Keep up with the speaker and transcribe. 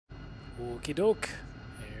Okie doke.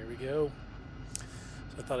 Here we go.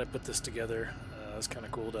 So I thought I'd put this together. It's kind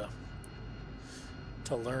of cool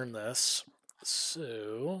to learn this.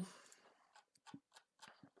 So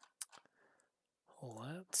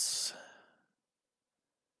let's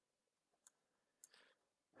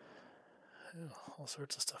all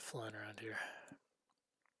sorts of stuff flying around here.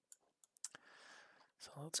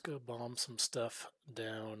 So let's go bomb some stuff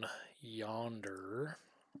down yonder.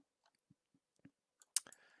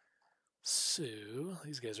 So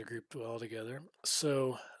these guys are grouped well together.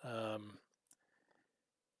 So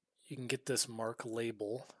you can get this mark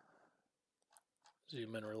label.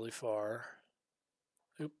 Zoom in really far.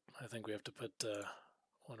 Oop, I think we have to put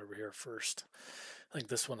one over here first. I think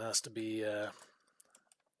this one has to be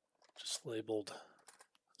just labeled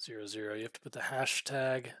 00. You have to put the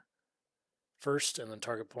hashtag first and then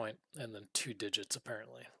target point and then 2 digits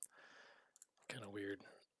apparently. Kind of weird.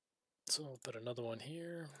 So I'll put another one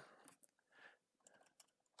here.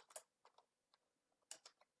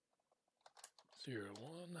 01.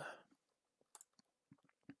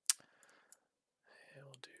 And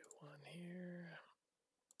we'll do one here.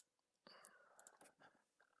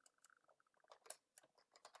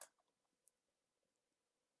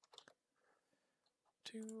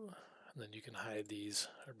 Two. And then you can hide these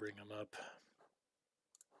or bring them up.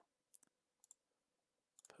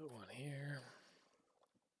 Put one here.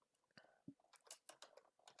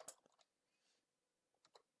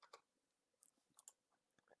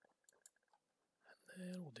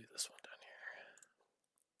 And we'll do this one down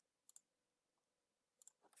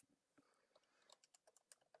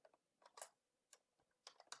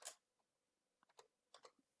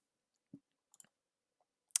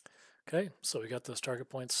here. Okay, so we got those target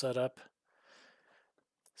points set up.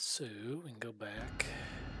 So we can go back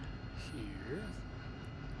here.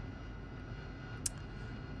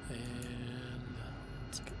 And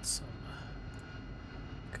let's get some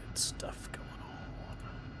good stuff going on.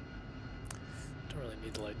 Don't really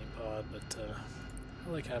need the lightning pod, but I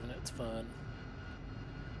like having it, it's fun.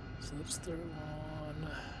 So let's throw on,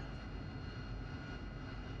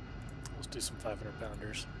 let's do some 500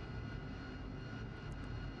 pounders.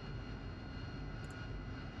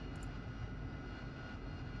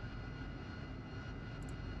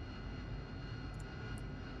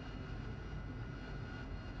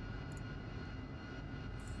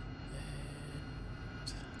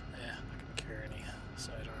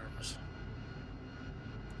 Sidearms.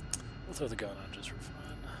 We'll throw the gun on just for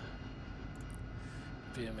fun.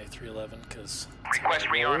 VMA 311 because request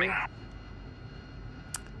rearming.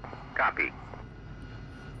 Copy.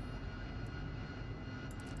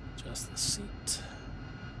 Just the seat.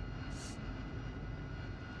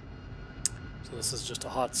 So this is just a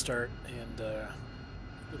hot start, and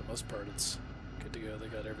for the most part, it's good to go. They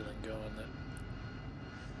got everything going that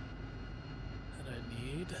I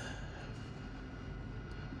need.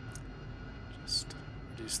 Just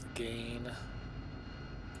reduce the gain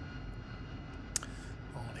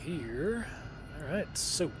on here. Alright,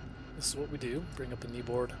 so this is what we do. Bring up the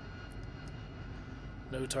kneeboard.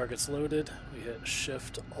 No targets loaded. We hit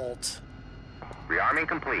Shift Alt Rearming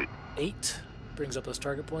complete. 8 brings up those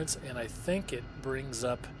target points, and I think it brings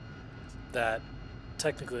up that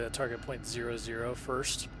technically that target point 00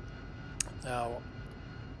 first. Now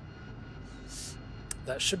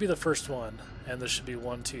that should be the first one, and this should be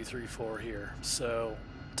 1, 2, 3, 4 here. So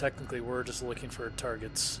technically we're just looking for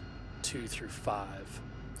targets 2 through 5.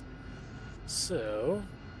 So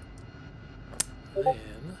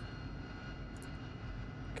then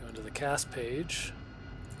go into the CAS page,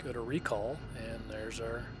 go to recall, and there's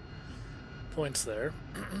our points there.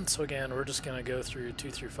 So again, we're just going to go through 2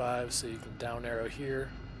 through 5, so you can down arrow here,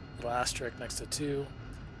 little asterisk next to 2,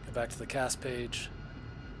 go back to the CAS page,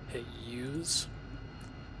 hit use,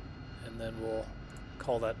 and then we'll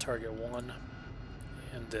call that target 1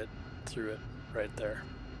 and it through it right there.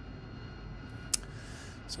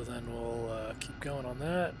 So then we'll keep going on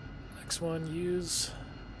that. Next one, use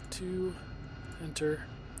 2, enter.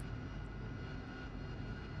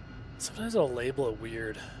 Sometimes I'll label it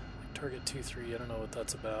weird, like target 2, 3. I don't know what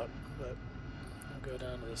that's about, but I'll go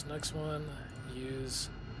down to this next one, use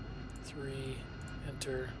 3,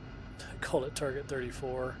 enter. I called it target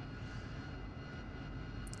 34.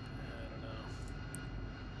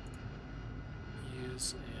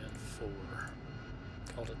 And 4.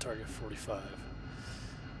 Called it target 45.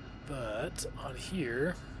 But on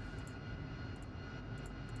here,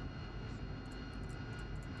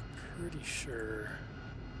 pretty sure.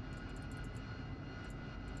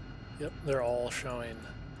 Yep, they're all showing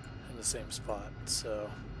in the same spot, so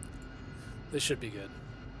they should be good.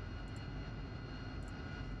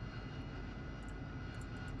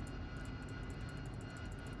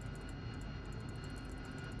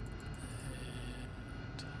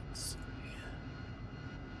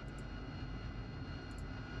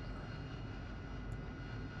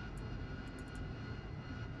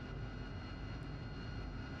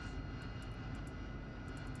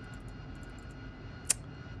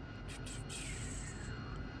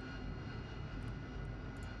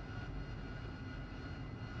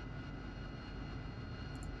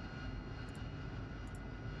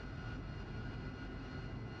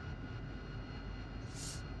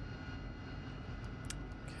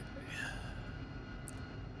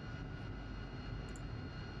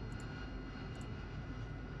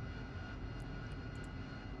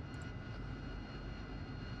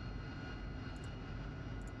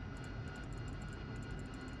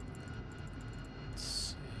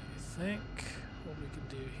 think what we can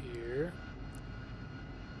do here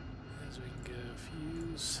is we can go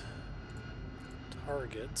fuse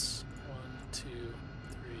targets. 1, 2,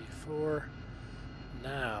 3, 4.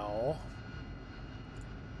 Now,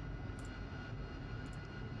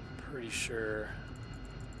 pretty sure.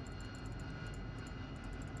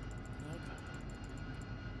 Nope.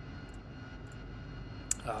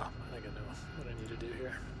 I think I know what I need to do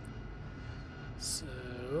here. So,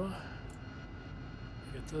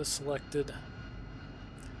 get this selected,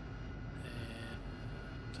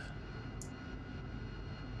 and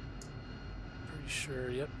pretty sure,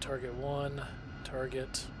 yep, target 1,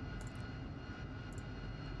 target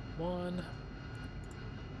 1,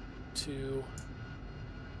 2.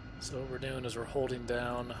 So what we're doing is we're holding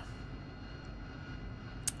down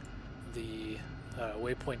the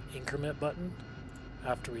waypoint increment button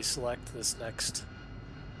after we select this next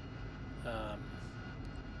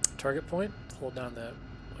target point. Hold down the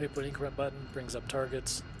waypoint increment button, brings up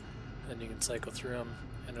targets, and you can cycle through them,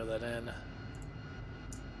 enter that in.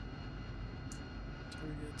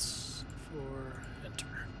 Targets for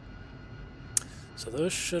enter. So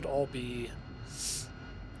those should all be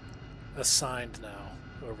assigned now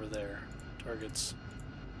over there. Targets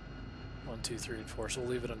 1, 2, 3, and 4. So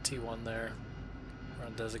we'll leave it on T1 there. We're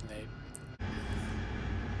on designate. And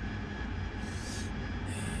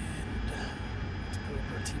let's put up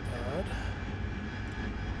our T-pod.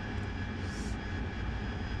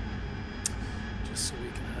 Just so we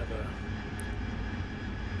can have a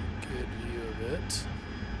good view of it. So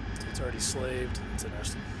it's already slaved. It's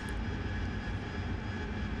interesting.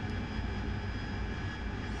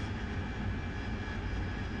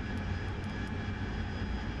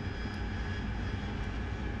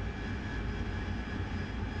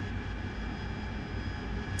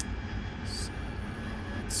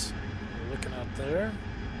 There.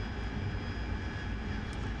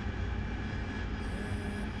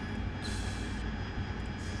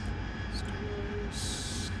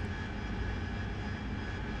 Stores.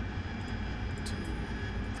 2,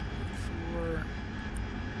 3, 4.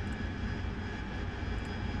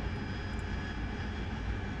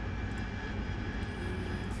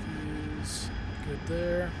 Fuse. Good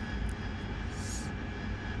there.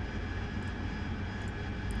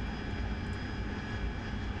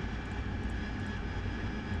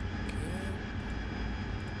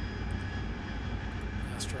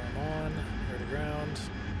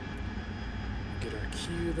 Get our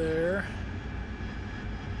Q there,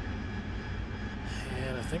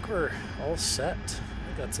 and I think we're all set. I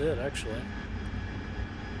think that's it, actually.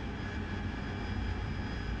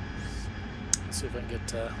 Let's see if I can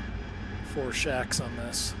get 4 shacks on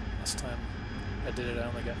this. Last time I did it, I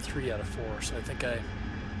only got 3 out of 4, so I think I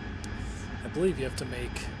believe you have to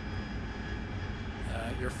make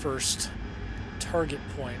your first target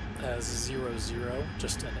point as 0, 0,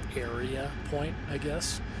 just an area point, I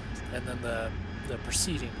guess, and then the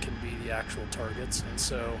preceding can be the actual targets. And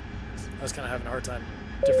so I was kind of having a hard time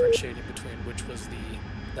differentiating between which was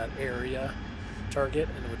that area target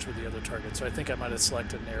and which were the other targets. So I think I might have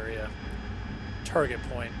selected an area target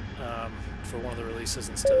point for one of the releases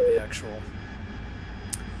instead of the actual,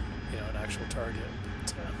 an actual target.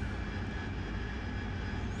 But,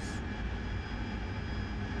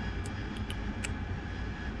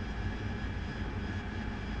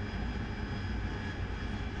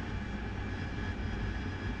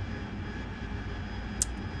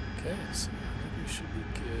 okay, so I think we should be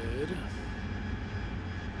good.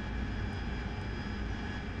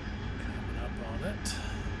 Coming up on it.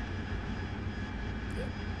 Yep.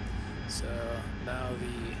 So now I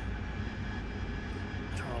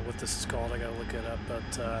don't know what this is called, I gotta look it up,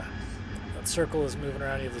 but that circle is moving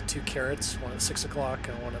around. You have the 2 carrots, one at 6 o'clock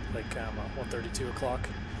and one at like 1:30, 2 o'clock.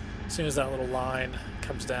 As soon as that little line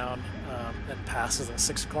comes down and passes that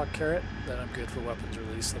 6 o'clock carrot, then I'm good for weapons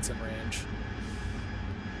release. That's in range.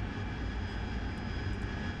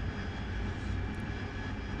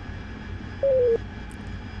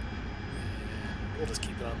 We'll just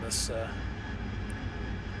keep it on this, you know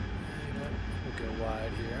what, we'll go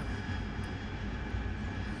wide here.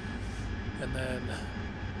 And then,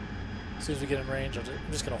 as soon as we get in range, I'm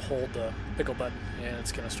just going to hold the pickle button, and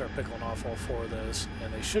it's going to start pickling off all 4 of those,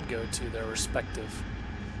 and they should go to their respective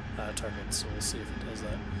targets, so we'll see if it does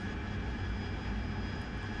that.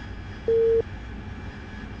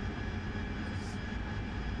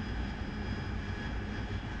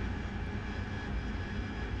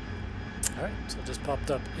 Alright, so it just popped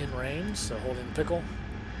up in range, so holding the pickle.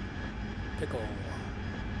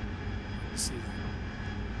 See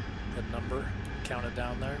the number counted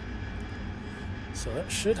down there. So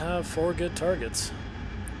that should have 4 good targets.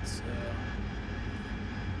 So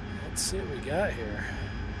let's let's see what we got here.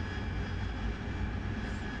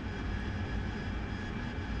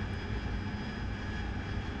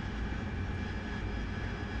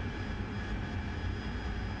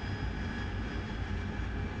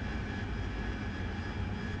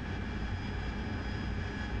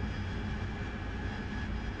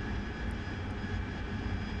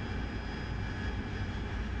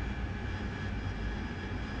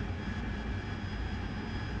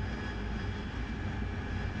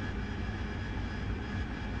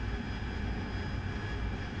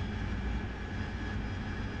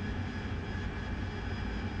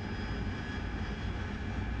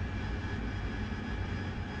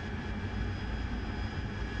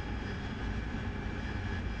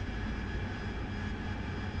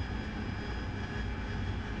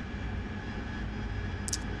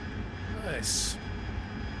 Nice.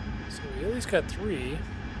 So we at least got 3.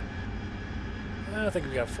 I think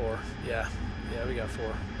we got 4. Yeah, we got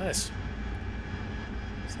 4. Nice.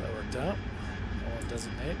 So that worked out. I'll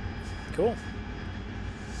designate. Cool.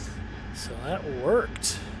 So that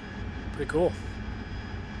worked. Pretty cool.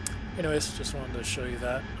 Anyways, just wanted to show you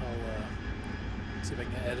that. I'll see if I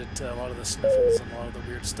can edit a lot of the sniffles and a lot of the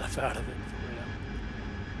weird stuff out of it.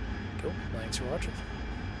 Cool. Thanks for watching.